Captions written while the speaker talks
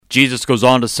Jesus goes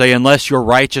on to say, unless your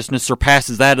righteousness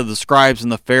surpasses that of the scribes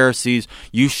and the Pharisees,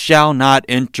 you shall not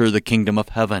enter the kingdom of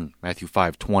heaven. Matthew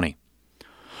 5:20.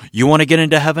 You want to get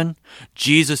into heaven?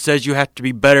 Jesus says you have to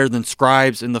be better than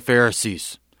scribes and the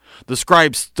Pharisees. The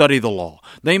scribes study the law.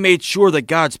 They made sure that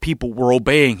God's people were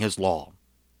obeying his law.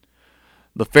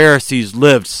 The Pharisees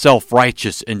lived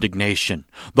self-righteous indignation,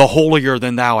 the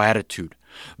holier-than-thou attitude.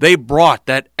 They brought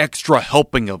that extra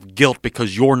helping of guilt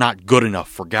because you're not good enough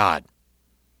for God.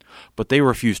 But they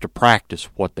refused to practice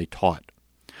what they taught.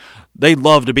 They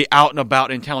loved to be out and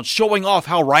about in town, showing off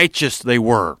how righteous they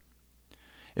were.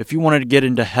 If you wanted to get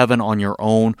into heaven on your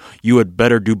own, you had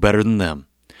better do better than them.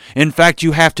 In fact,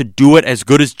 you have to do it as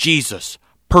good as Jesus,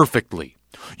 perfectly.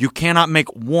 You cannot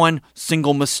make one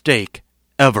single mistake,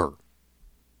 ever.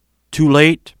 Too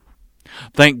late?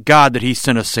 Thank God that he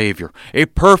sent a Savior, a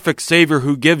perfect Savior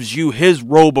who gives you his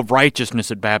robe of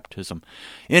righteousness at baptism.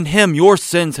 In him your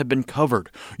sins have been covered,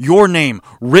 your name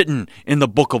written in the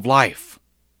book of life.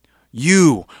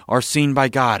 You are seen by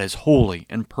God as holy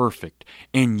and perfect,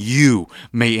 and you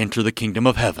may enter the kingdom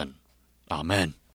of heaven. Amen.